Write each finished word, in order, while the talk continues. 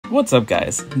What's up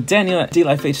guys, Daniel at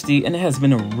DLifeHD, and it has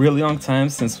been a really long time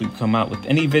since we've come out with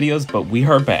any videos, but we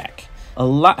are back. A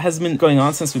lot has been going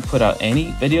on since we put out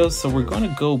any videos, so we're going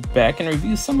to go back and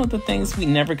review some of the things we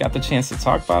never got the chance to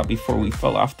talk about before we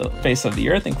fell off the face of the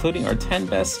earth, including our 10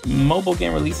 best mobile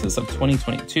game releases of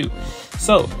 2022.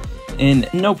 So, in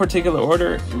no particular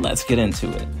order, let's get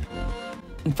into it.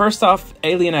 First off,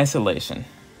 Alien Isolation.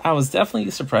 I was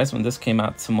definitely surprised when this came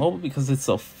out to mobile because it's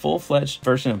a full-fledged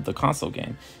version of the console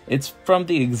game. It's from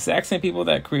the exact same people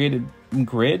that created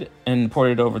Grid and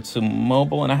ported it over to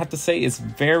mobile, and I have to say it's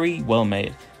very well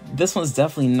made. This one's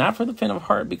definitely not for the faint of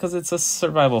heart because it's a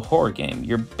survival horror game.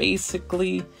 You're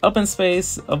basically up in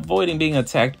space, avoiding being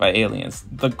attacked by aliens.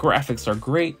 The graphics are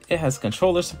great, it has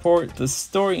controller support, the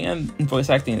story and voice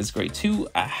acting is great too.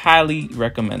 I highly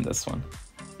recommend this one.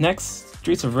 Next,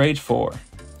 Streets of Rage 4.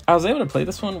 I was able to play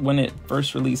this one when it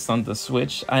first released on the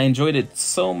Switch. I enjoyed it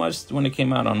so much when it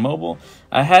came out on mobile.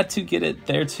 I had to get it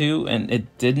there too, and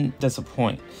it didn't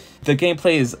disappoint. The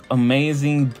gameplay is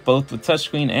amazing, both with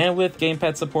touchscreen and with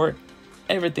gamepad support.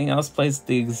 Everything else plays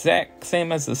the exact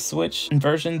same as the Switch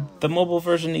version. The mobile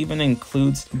version even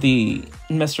includes the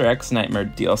Mr. X Nightmare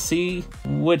DLC,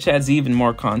 which adds even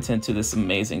more content to this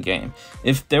amazing game.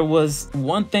 If there was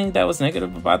one thing that was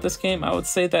negative about this game, I would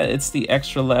say that it's the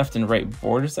extra left and right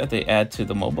borders that they add to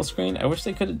the mobile screen. I wish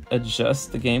they could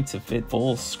adjust the game to fit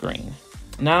full screen.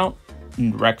 Now,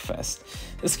 Wreckfest.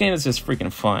 This game is just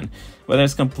freaking fun, whether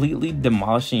it's completely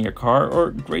demolishing your car or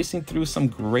racing through some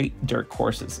great dirt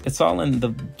courses. It's all in the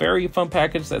very fun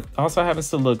package that also happens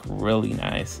to look really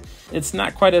nice. It's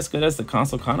not quite as good as the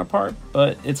console counterpart,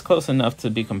 but it's close enough to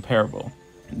be comparable.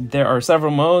 There are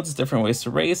several modes, different ways to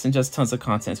race, and just tons of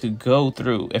content to go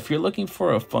through. If you're looking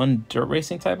for a fun dirt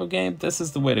racing type of game, this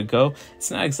is the way to go.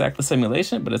 It's not exactly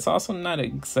simulation, but it's also not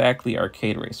exactly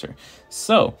arcade racer.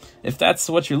 So, if that's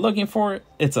what you're looking for,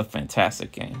 it's a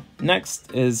fantastic game. Next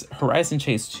is Horizon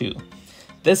Chase 2.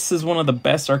 This is one of the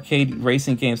best arcade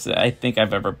racing games that I think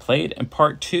I've ever played, and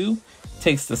part 2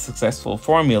 takes the successful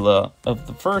formula of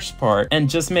the first part and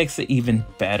just makes it even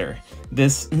better.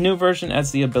 This new version adds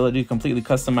the ability to completely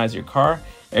customize your car,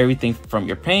 everything from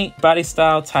your paint, body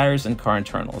style, tires, and car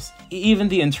internals. Even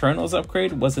the internals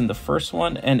upgrade was in the first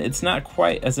one, and it's not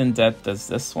quite as in-depth as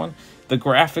this one. The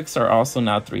graphics are also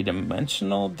now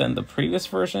three-dimensional than the previous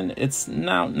version. It's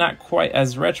now not quite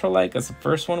as retro-like as the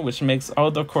first one, which makes all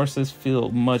the courses feel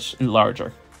much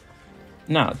larger.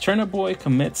 Now, Turnip Boy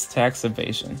Commits Tax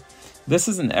Evasion. This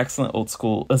is an excellent old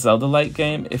school Zelda-like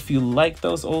game. If you like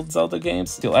those old Zelda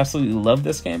games, you'll absolutely love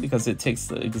this game because it takes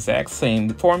the exact same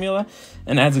formula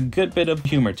and adds a good bit of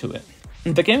humor to it.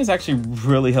 The game is actually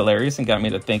really hilarious and got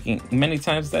me to thinking many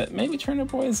times that maybe Turnip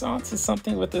Boy is onto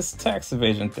something with this tax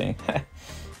evasion thing.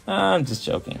 I'm just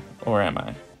joking, or am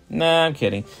I? Nah, I'm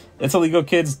kidding. It's illegal,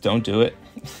 kids, don't do it.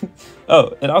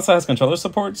 Oh, it also has controller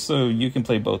support, so you can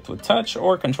play both with touch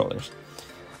or controllers.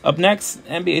 Up next,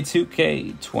 NBA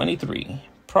 2K23.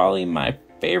 Probably my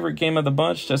favorite game of the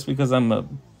bunch just because I'm a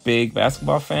big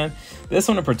basketball fan. This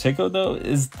one in particular though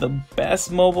is the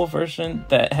best mobile version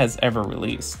that has ever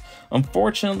released.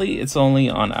 Unfortunately, it's only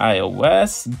on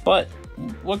iOS, but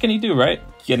what can you do, right?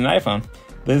 Get an iPhone.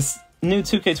 This new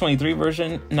 2K23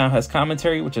 version now has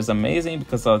commentary, which is amazing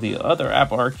because all the other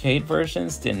Apple Arcade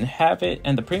versions didn't have it,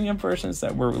 and the premium versions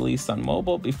that were released on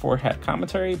mobile before had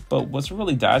commentary, but was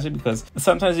really dodgy because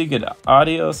sometimes you get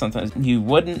audio, sometimes you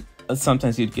wouldn't,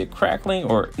 sometimes you'd get crackling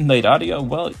or late audio.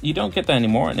 Well, you don't get that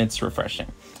anymore, and it's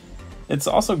refreshing. It's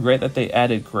also great that they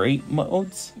added great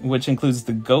modes, which includes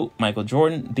the GOAT, Michael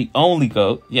Jordan, the only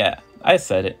GOAT. Yeah, I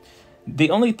said it.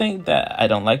 The only thing that I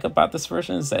don't like about this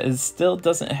version is that it still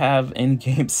doesn't have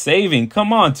in-game saving.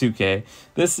 Come on, 2K.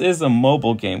 This is a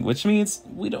mobile game, which means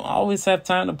we don't always have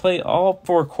time to play all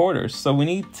 4 quarters, so we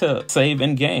need to save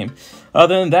in-game.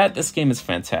 Other than that, this game is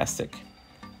fantastic.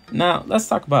 Now, let's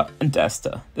talk about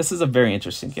Desta. This is a very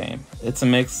interesting game. It's a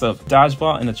mix of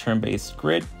dodgeball and a turn-based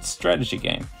grid strategy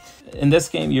game. In this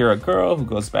game, you're a girl who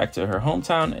goes back to her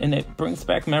hometown, and it brings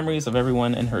back memories of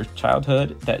everyone in her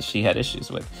childhood that she had issues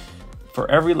with. For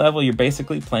every level, you're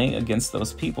basically playing against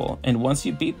those people, and once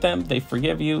you beat them, they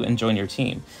forgive you and join your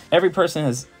team. Every person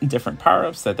has different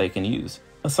power-ups that they can use.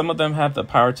 Some of them have the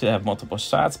power to have multiple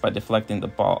shots by deflecting the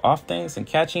ball off things and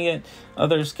catching it.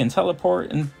 Others can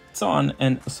teleport, and so on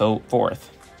and so forth.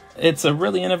 It's a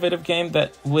really innovative game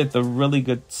that with a really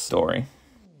good story.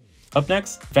 Up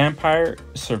next, Vampire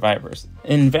Survivors.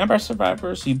 In Vampire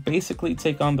Survivors, you basically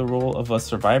take on the role of a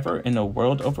survivor in a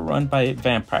world overrun by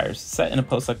vampires, set in a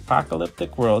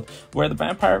post-apocalyptic world where the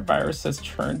vampire virus has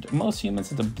turned most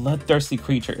humans into bloodthirsty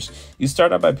creatures. You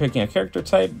start out by picking a character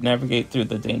type, navigate through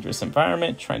the dangerous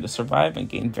environment, trying to survive and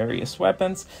gain various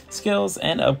weapons, skills,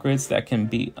 and upgrades that can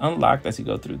be unlocked as you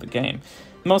go through the game.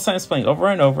 Most times playing over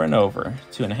and over and over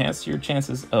to enhance your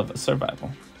chances of survival.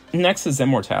 Next is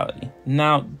Immortality.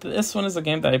 Now, this one is a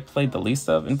game that I played the least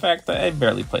of. In fact, I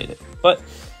barely played it. But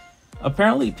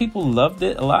apparently people loved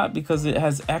it a lot because it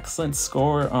has excellent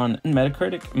score on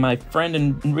Metacritic. My friend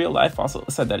in real life also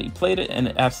said that he played it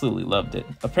and absolutely loved it.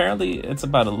 Apparently, it's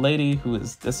about a lady who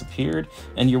has disappeared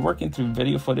and you're working through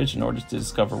video footage in order to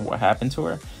discover what happened to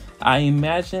her. I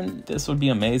imagine this would be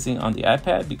amazing on the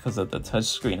iPad because of the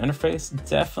touchscreen interface.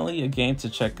 Definitely a game to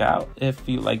check out if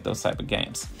you like those type of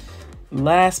games.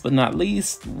 Last but not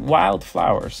least,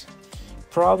 Wildflowers.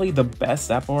 Probably the best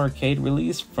Apple Arcade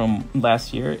release from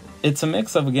last year. It's a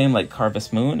mix of a game like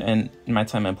Harvest Moon and My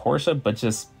Time in Portia, but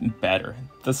just better.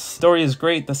 The story is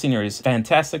great, the scenery is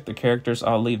fantastic, the characters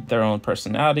all leave their own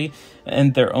personality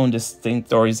and their own distinct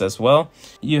stories as well.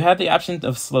 You have the option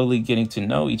of slowly getting to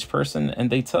know each person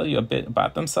and they tell you a bit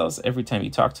about themselves every time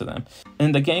you talk to them.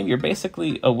 In the game, you're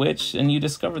basically a witch and you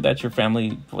discover that your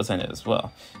family was in it as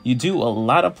well. You do a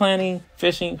lot of planning,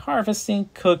 fishing, harvesting,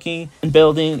 cooking, and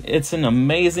building. It's an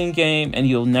amazing game and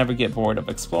you'll never get bored of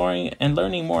exploring and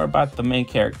learning more about the main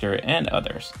character and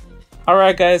others.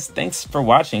 Alright guys, thanks for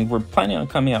watching. We're planning on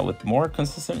coming out with more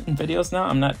consistent videos now.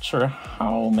 I'm not sure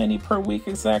how many per week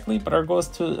exactly, but our goal is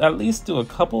to at least do a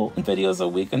couple videos a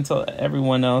week until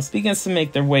everyone else begins to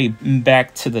make their way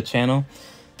back to the channel.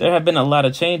 There have been a lot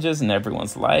of changes in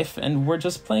everyone's life and we're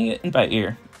just playing it by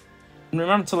ear.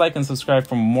 Remember to like and subscribe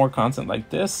for more content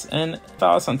like this and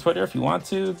follow us on Twitter if you want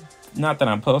to. Not that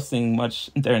I'm posting much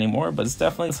there anymore, but it's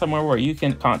definitely somewhere where you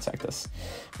can contact us.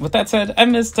 With that said, I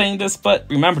miss saying this, but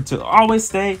remember to always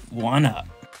stay one up.